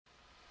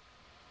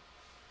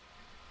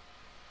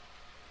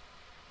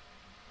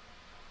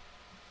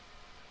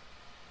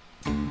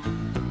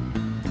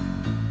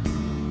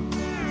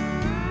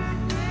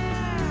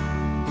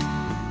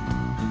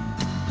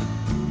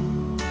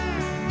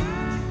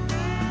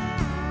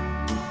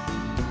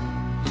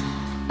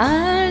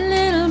Our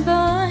little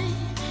boy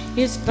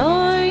is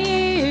 4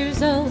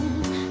 years old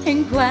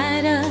and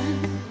quite a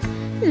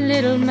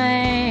little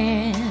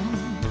man.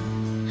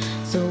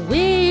 So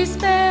we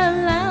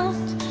spell out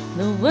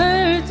the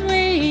words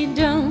we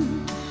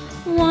don't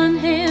want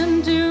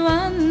him to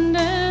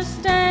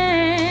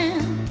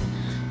understand,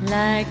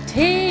 like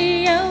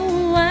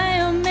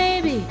T-O-Y or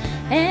maybe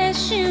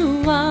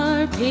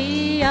S-U-R-P-R-I-S-E.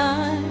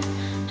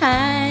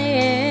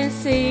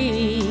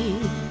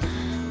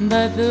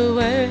 But the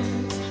words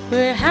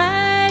we're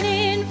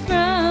hiding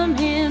from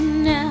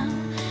him now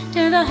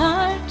tear the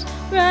heart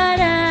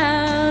right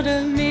out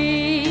of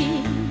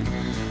me.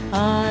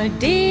 Our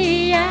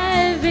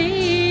D.I.V.O.R.C.E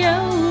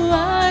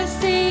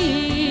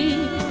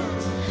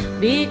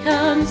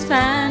becomes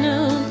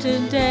final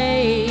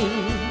today.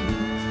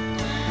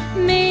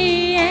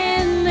 Me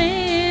and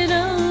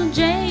little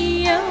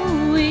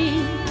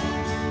J-O-E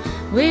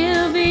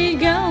will be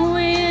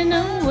going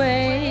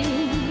away.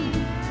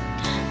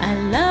 I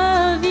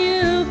love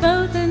you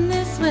both and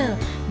this will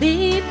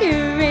be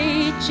pure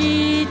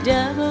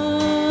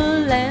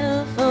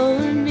H-E-double-L for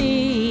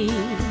me.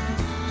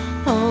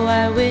 Oh,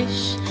 I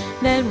wish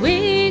that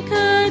we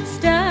could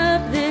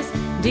stop this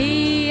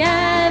D.I.V.O.R.C.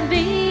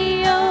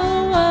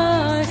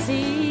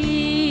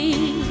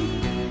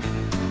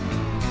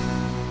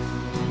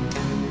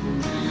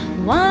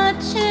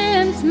 Watch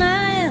him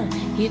smile,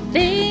 he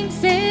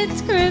thinks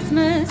it's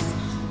Christmas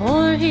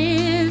or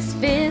his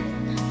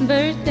 5th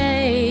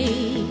birthday.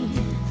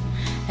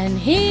 And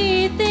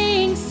he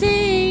thinks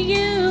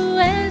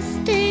C-U-S-T-O-D-Y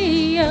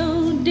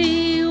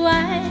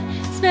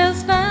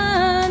spells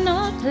fun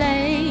or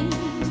play.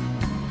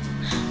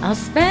 I'll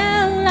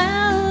spell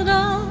out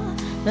all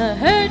the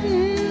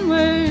hurting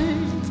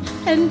words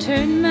and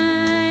turn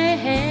my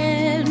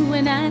head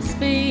when I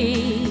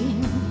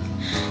speak,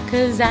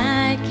 'cause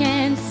I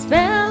can't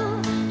spell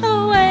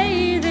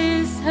away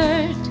this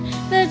hurt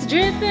that's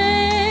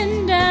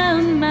dripping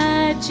down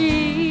my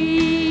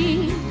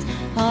cheeks.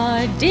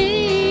 Our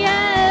D.I.V.O.R.C.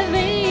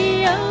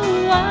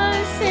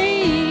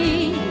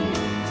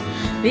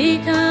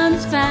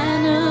 becomes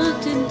final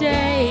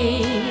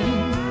today.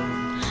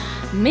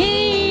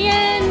 Me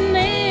and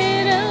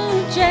little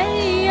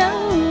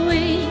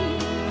J-O-E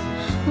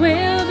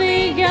will be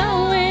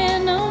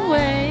going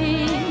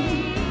away.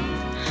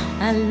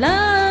 I love